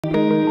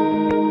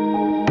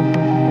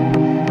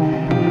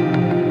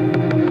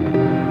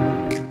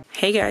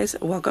Hey guys,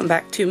 welcome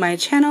back to my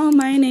channel.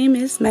 My name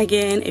is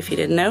Megan. If you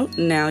didn't know,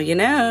 now you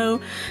know.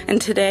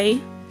 And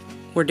today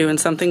we're doing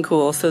something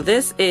cool. So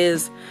this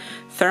is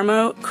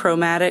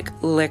thermochromatic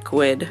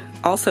liquid,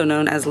 also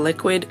known as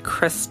liquid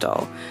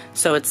crystal.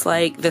 So it's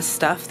like the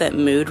stuff that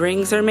mood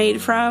rings are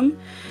made from.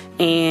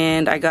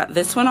 And I got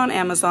this one on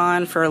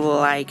Amazon for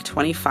like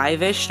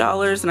 $25-ish,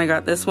 and I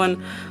got this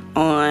one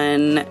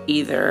on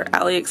either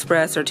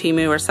AliExpress or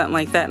Temu or something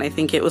like that, and I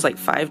think it was like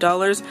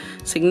 $5.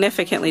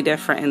 Significantly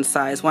different in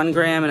size, 1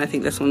 gram, and I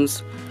think this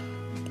one's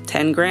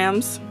 10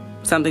 grams,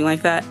 something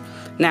like that.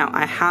 Now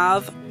I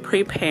have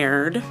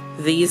prepared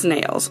these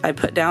nails. I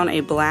put down a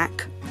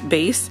black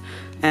base.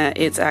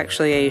 It's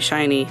actually a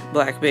shiny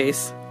black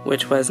base,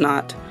 which was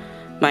not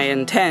my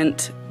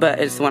intent, but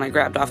it's the one I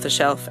grabbed off the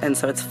shelf, and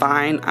so it's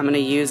fine. I'm gonna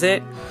use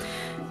it.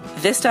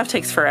 This stuff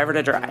takes forever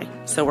to dry,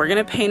 so we're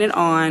gonna paint it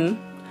on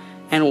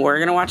and we're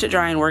gonna watch it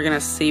dry and we're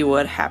gonna see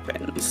what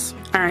happens.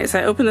 All right, so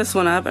I opened this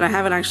one up and I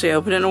haven't actually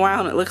opened it in a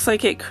while, and it looks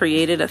like it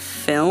created a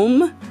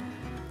film,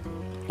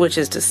 which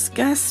is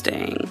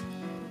disgusting.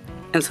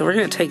 And so we're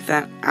gonna take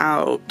that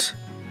out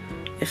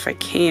if I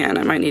can.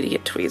 I might need to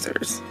get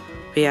tweezers.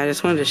 But yeah, I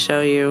just wanted to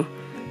show you,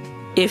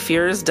 if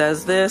yours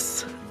does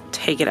this,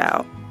 take it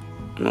out.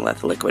 I'm gonna let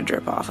the liquid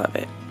drip off of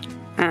it.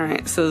 All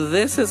right, so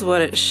this is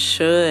what it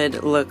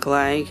should look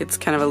like. It's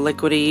kind of a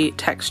liquidy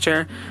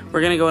texture. We're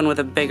gonna go in with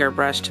a bigger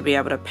brush to be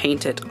able to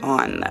paint it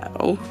on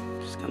though.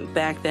 Just gonna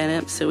back that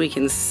up so we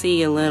can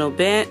see a little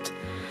bit.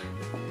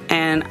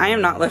 And I am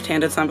not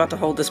left-handed, so I'm about to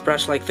hold this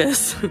brush like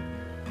this.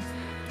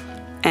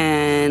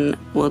 And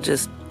we'll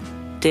just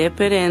dip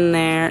it in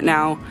there.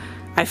 Now,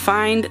 I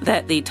find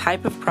that the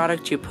type of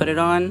product you put it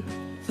on,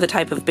 the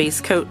type of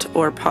base coat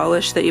or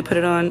polish that you put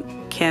it on,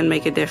 can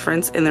make a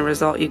difference in the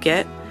result you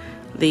get.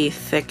 The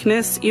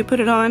thickness you put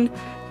it on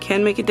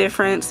can make a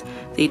difference.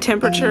 The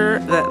temperature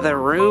that the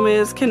room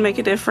is can make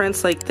a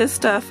difference. Like this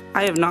stuff,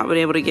 I have not been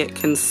able to get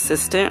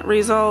consistent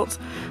results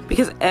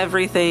because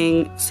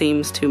everything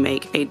seems to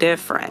make a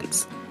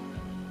difference.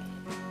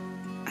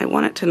 I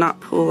want it to not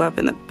pull up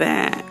in the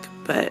back,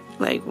 but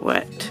like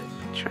what?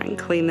 Try and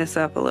clean this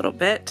up a little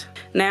bit.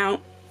 Now,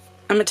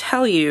 I'm gonna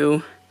tell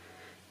you,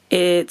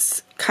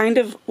 it's kind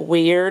of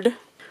weird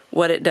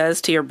what it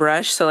does to your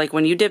brush. So like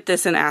when you dip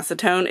this in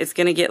acetone, it's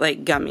gonna get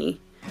like gummy.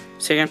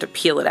 So you're gonna have to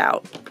peel it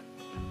out.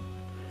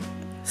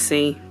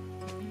 See?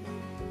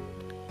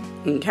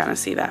 You can kind of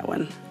see that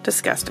one.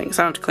 Disgusting,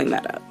 so I have to clean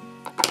that up.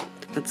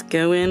 Let's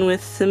go in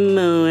with some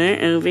more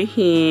over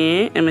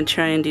here. I'm gonna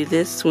try and do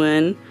this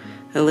one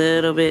a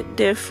little bit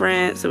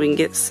different so we can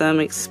get some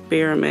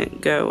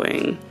experiment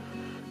going.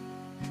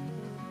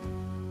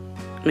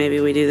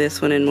 Maybe we do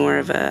this one in more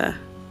of a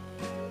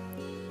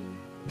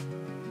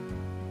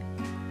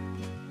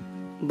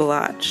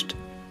blotched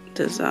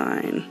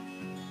design.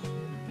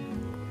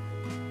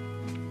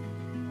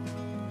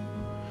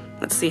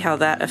 Let's see how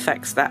that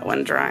affects that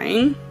one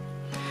drying.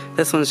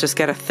 This one's just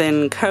got a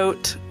thin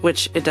coat,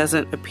 which it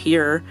doesn't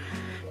appear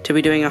to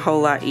be doing a whole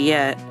lot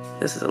yet.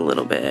 This is a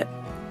little bit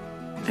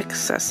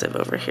excessive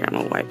over here. I'm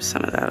gonna wipe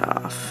some of that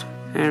off.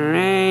 All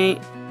right,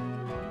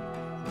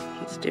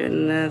 let's do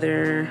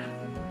another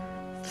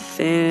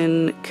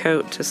thin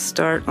coat to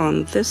start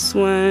on this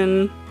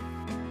one.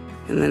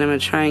 And then I'm gonna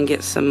try and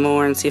get some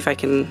more and see if I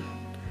can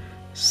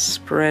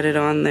spread it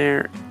on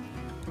there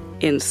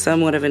in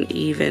somewhat of an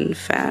even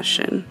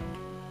fashion.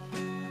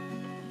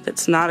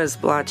 It's not as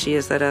blotchy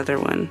as that other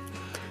one,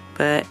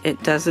 but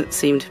it doesn't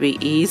seem to be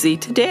easy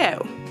to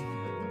do.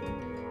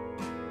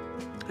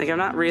 Like, I'm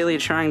not really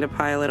trying to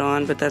pile it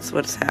on, but that's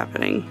what's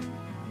happening.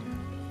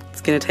 It's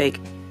gonna take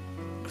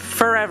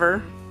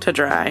forever to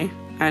dry.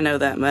 I know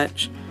that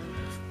much.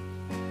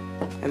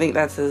 I think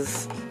that's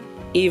as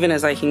even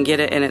as I can get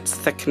it in its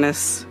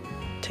thickness.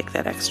 Take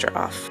that extra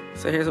off.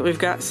 So here's what we've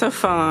got so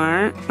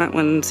far. That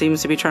one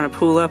seems to be trying to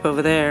pool up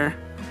over there.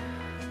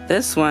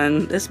 This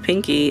one, this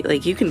pinky,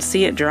 like you can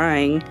see it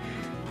drying,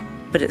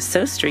 but it's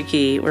so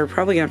streaky. We're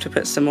probably gonna have to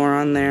put some more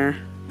on there.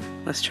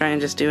 Let's try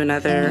and just do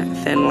another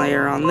thin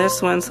layer on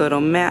this one so it'll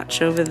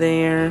match over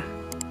there.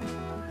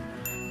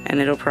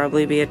 And it'll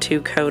probably be a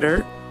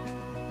 2-coater.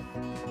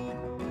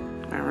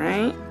 All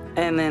right,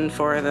 and then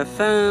for the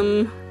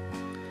thumb,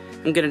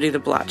 I'm gonna do the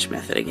blotch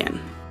method again.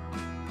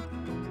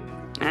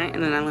 All right,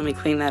 and then let me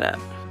clean that up.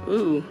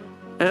 Ooh,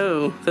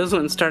 oh, those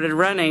ones started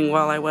running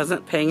while I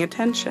wasn't paying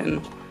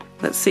attention.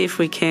 Let's see if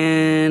we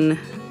can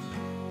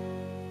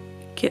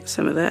get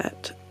some of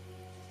that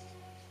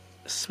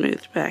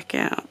smoothed back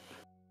out.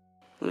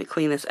 Let me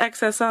clean this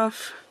excess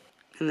off.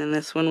 And then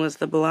this one was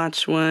the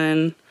blotch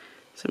one.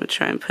 So I'm gonna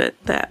try and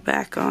put that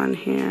back on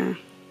here.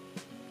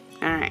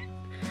 All right,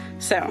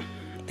 so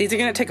these are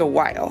gonna take a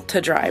while to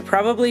dry,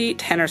 probably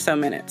 10 or so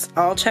minutes.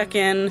 I'll check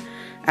in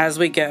as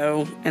we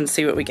go and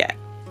see what we get.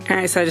 All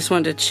right, so I just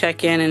wanted to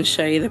check in and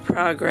show you the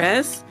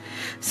progress.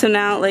 So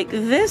now, like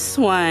this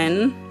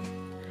one,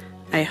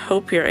 I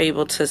hope you're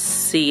able to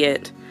see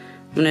it.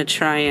 I'm gonna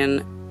try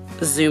and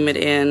zoom it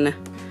in.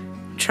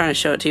 I'm trying to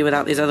show it to you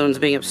without these other ones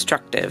being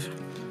obstructive.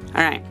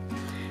 All right,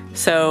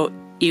 so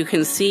you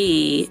can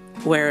see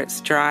where it's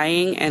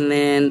drying, and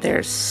then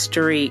there's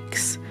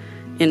streaks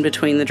in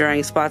between the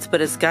drying spots,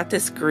 but it's got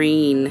this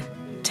green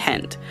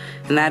tint,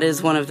 and that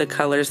is one of the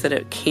colors that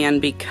it can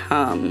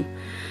become.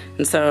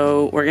 And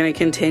so we're going to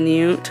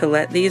continue to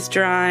let these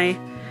dry.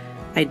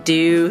 I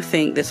do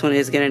think this one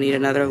is going to need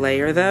another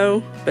layer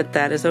though, but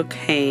that is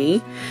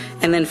okay.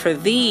 And then for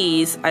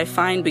these, I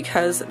find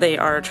because they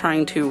are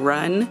trying to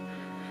run,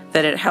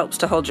 that it helps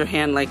to hold your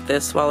hand like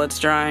this while it's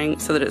drying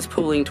so that it's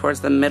pulling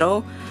towards the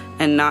middle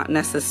and not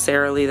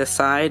necessarily the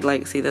side.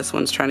 Like, see, this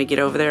one's trying to get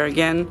over there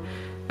again,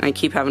 and I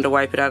keep having to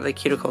wipe it out of the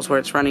cuticles where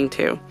it's running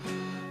to.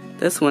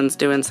 This one's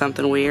doing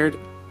something weird.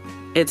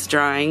 It's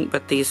drying,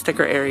 but these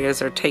thicker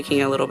areas are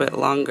taking a little bit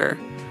longer.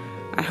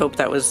 I hope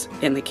that was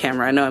in the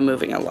camera. I know I'm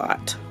moving a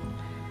lot.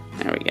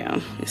 There we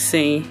go. You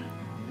see?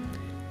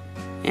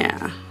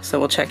 Yeah, so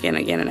we'll check in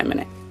again in a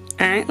minute.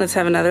 Alright, let's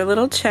have another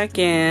little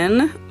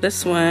check-in.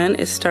 This one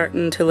is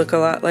starting to look a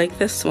lot like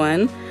this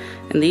one,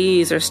 and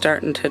these are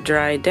starting to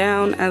dry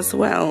down as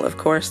well. Of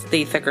course,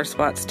 the thicker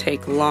spots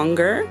take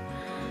longer.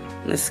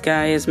 This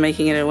guy is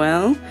making it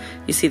well.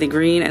 You see the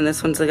green, and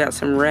this one's got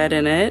some red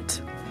in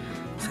it.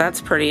 So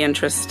that's pretty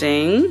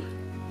interesting.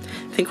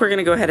 I think we're going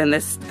to go ahead and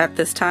at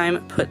this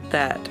time put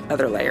that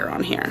other layer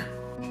on here.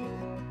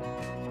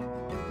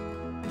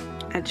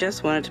 I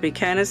just want it to be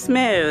kind of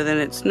smooth, and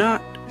it's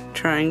not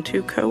trying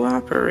to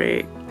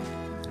cooperate.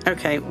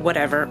 Okay,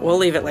 whatever. We'll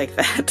leave it like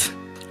that.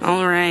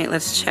 Alright,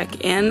 let's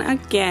check in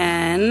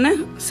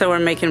again. So we're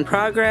making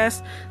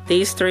progress.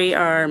 These three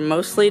are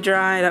mostly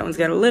dry. That one's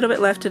got a little bit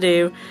left to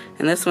do,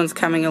 and this one's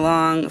coming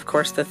along. Of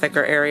course, the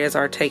thicker areas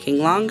are taking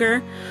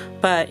longer,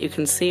 but you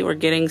can see we're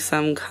getting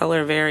some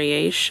color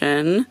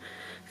variation.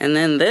 And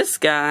then this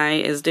guy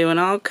is doing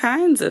all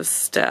kinds of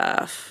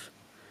stuff.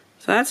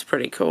 So that's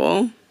pretty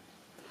cool.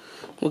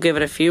 We'll give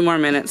it a few more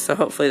minutes, so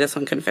hopefully this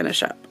one can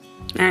finish up.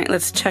 Alright,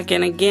 let's check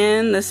in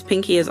again. This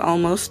pinky is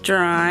almost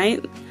dry.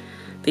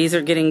 These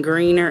are getting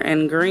greener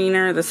and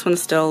greener. This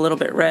one's still a little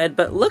bit red,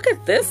 but look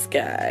at this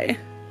guy.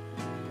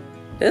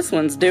 This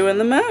one's doing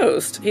the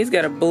most. He's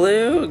got a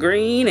blue, a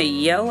green, a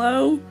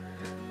yellow.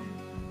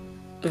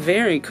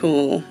 Very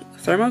cool.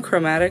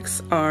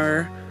 Thermochromatics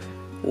are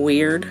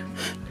weird.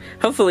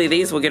 Hopefully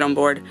these will get on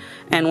board.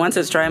 And once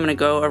it's dry, I'm going to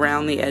go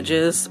around the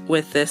edges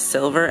with this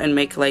silver and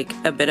make like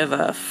a bit of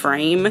a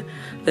frame.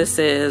 This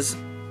is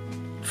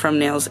from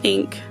Nails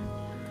Inc.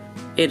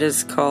 It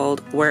is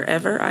called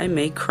Wherever I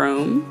May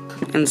Chrome.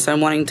 And so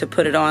I'm wanting to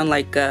put it on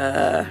like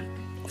a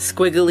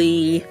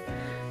squiggly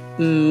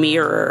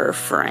mirror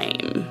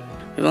frame.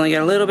 We've only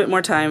got a little bit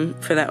more time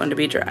for that one to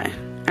be dry.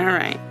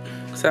 Alright,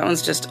 so that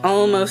one's just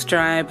almost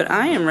dry, but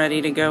I am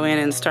ready to go in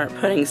and start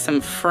putting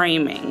some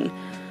framing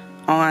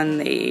on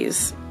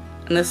these.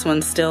 And this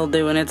one's still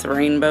doing its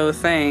rainbow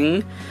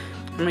thing.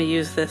 I'm going to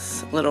use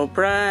this little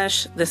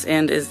brush. This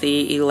end is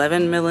the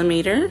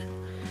 11mm.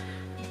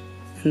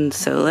 And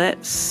so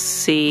let's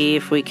see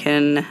if we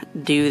can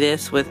do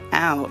this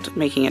without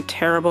making a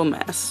terrible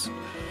mess.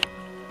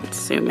 Let's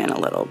zoom in a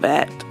little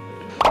bit.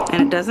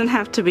 And it doesn't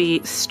have to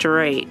be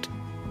straight,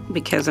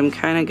 because I'm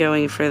kind of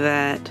going for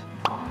that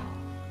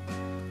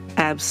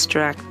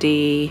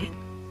abstract-y,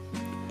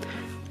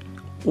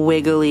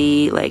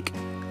 wiggly, like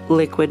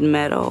liquid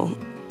metal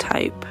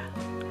type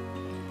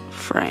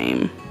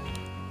frame.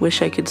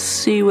 Wish I could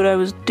see what I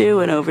was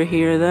doing over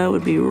here. That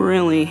would be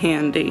really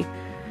handy.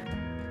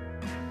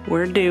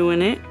 We're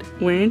doing it.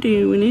 We're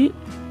doing it.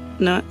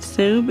 Not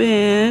so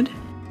bad.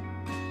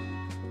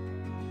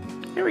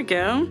 There we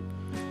go.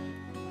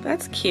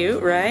 That's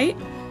cute, right?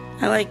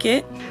 I like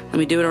it. Let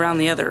me do it around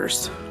the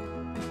others.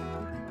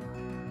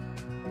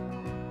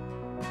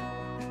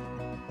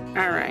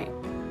 Alright.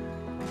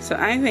 So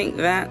I think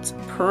that's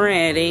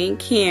pretty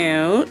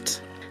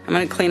cute. I'm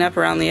going to clean up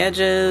around the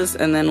edges,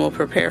 and then we'll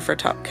prepare for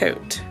top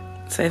coat.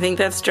 So I think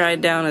that's dried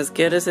down as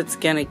good as it's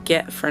going to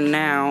get for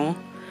now.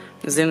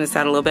 Zoom this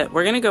out a little bit.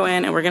 We're going to go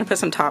in and we're going to put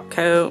some top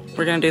coat.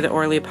 We're going to do the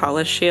Orly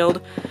Polish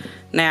Shield.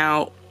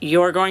 Now,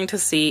 you're going to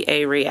see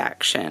a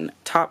reaction.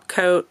 Top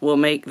coat will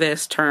make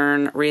this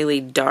turn really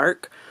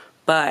dark,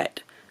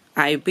 but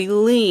I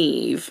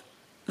believe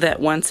that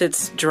once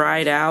it's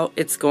dried out,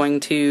 it's going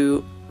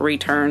to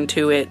return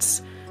to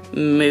its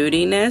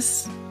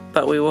moodiness,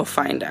 but we will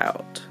find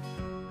out.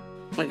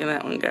 Look at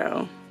that one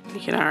go. You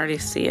can already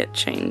see it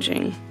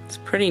changing. It's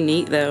pretty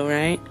neat though,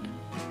 right?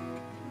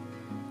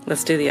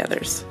 Let's do the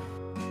others.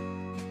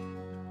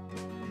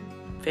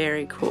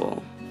 Very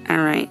cool.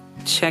 Alright,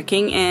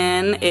 checking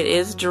in. It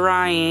is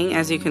drying.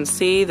 As you can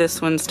see,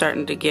 this one's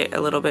starting to get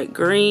a little bit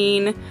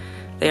green.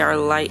 They are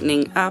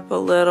lightening up a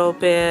little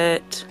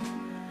bit.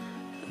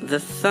 The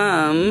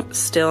thumb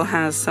still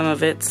has some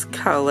of its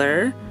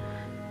color,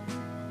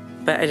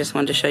 but I just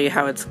wanted to show you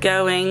how it's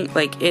going.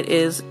 Like, it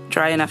is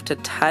dry enough to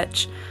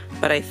touch,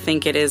 but I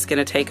think it is going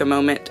to take a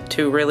moment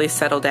to really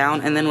settle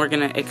down, and then we're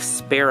going to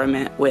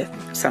experiment with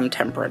some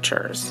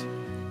temperatures.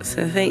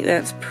 So I think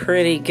that's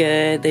pretty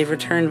good. They've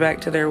returned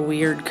back to their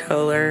weird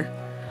color.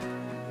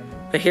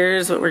 But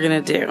here's what we're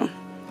going to do.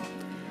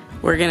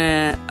 We're going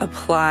to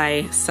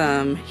apply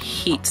some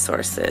heat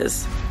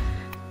sources.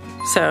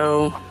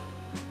 So,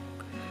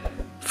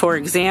 for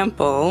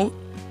example,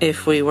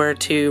 if we were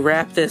to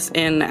wrap this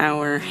in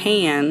our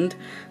hand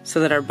so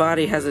that our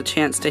body has a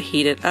chance to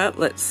heat it up,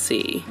 let's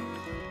see.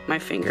 My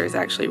finger is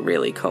actually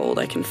really cold.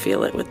 I can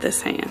feel it with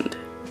this hand.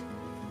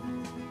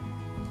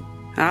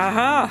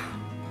 Aha!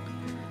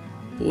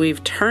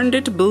 We've turned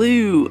it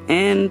blue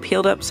and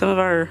peeled up some of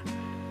our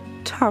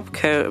top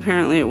coat.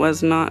 Apparently it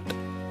was not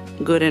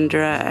good and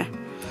dry.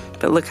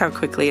 But look how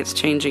quickly it's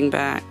changing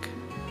back.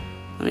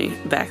 Let me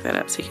back that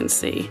up so you can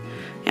see.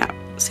 Yeah,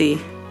 see?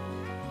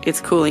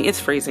 It's cooling. It's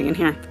freezing in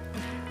here.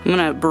 I'm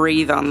gonna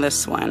breathe on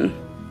this one.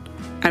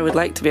 I would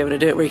like to be able to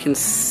do it where you can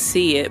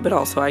see it, but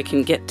also I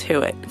can get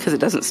to it because it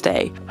doesn't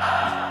stay.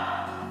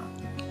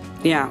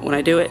 Yeah, when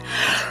I do it,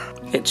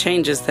 it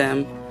changes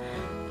them,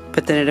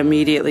 but then it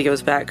immediately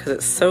goes back because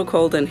it's so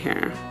cold in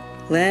here.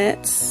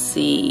 Let's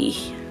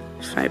see.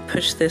 If I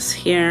push this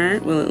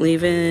here, will it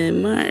leave a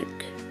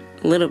mark?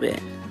 A little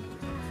bit.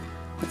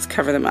 Let's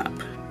cover them up.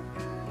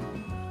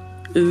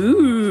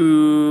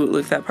 Ooh,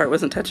 look, that part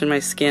wasn't touching my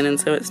skin and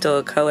so it's still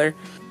a color.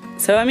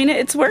 So, I mean,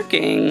 it's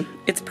working.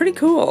 It's pretty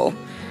cool.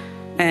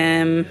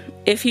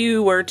 If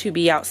you were to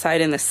be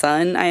outside in the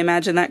sun, I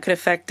imagine that could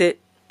affect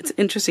it. It's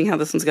interesting how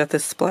this one's got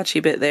this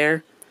splotchy bit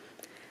there.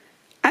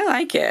 I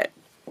like it.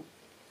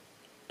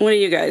 What do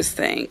you guys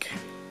think?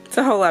 It's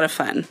a whole lot of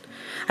fun.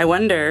 I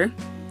wonder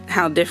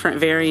how different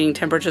varying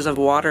temperatures of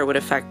water would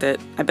affect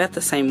it. I bet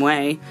the same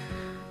way.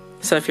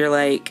 So if you're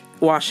like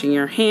washing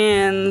your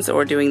hands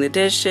or doing the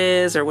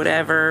dishes or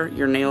whatever,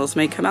 your nails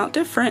may come out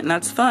different, and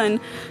that's fun.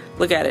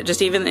 Look at it,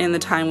 just even in the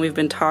time we've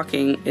been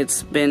talking,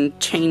 it's been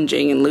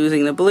changing and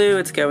losing the blue,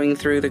 it's going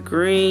through the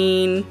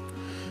green,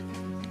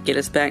 get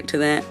us back to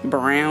that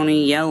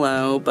browny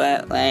yellow,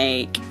 but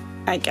like,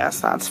 I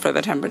guess that's for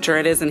the temperature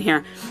it is in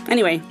here.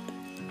 Anyway,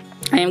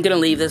 I am gonna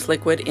leave this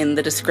liquid in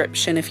the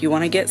description if you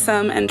wanna get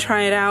some and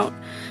try it out.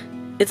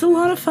 It's a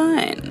lot of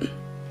fun.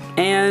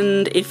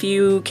 And if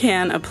you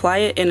can apply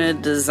it in a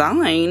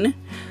design,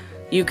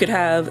 you could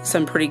have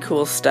some pretty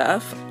cool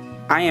stuff.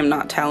 I am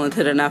not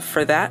talented enough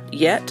for that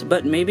yet,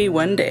 but maybe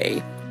one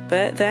day.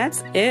 But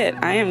that's it.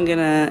 I am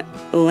gonna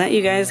let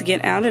you guys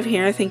get out of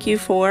here. Thank you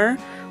for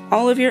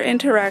all of your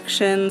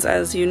interactions.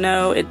 As you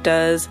know, it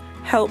does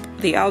help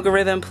the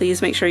algorithm.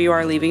 Please make sure you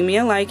are leaving me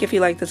a like if you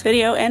like this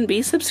video and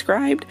be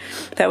subscribed.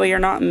 That way you're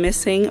not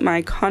missing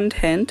my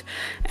content.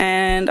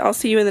 And I'll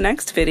see you in the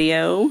next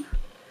video.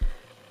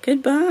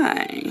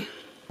 Goodbye.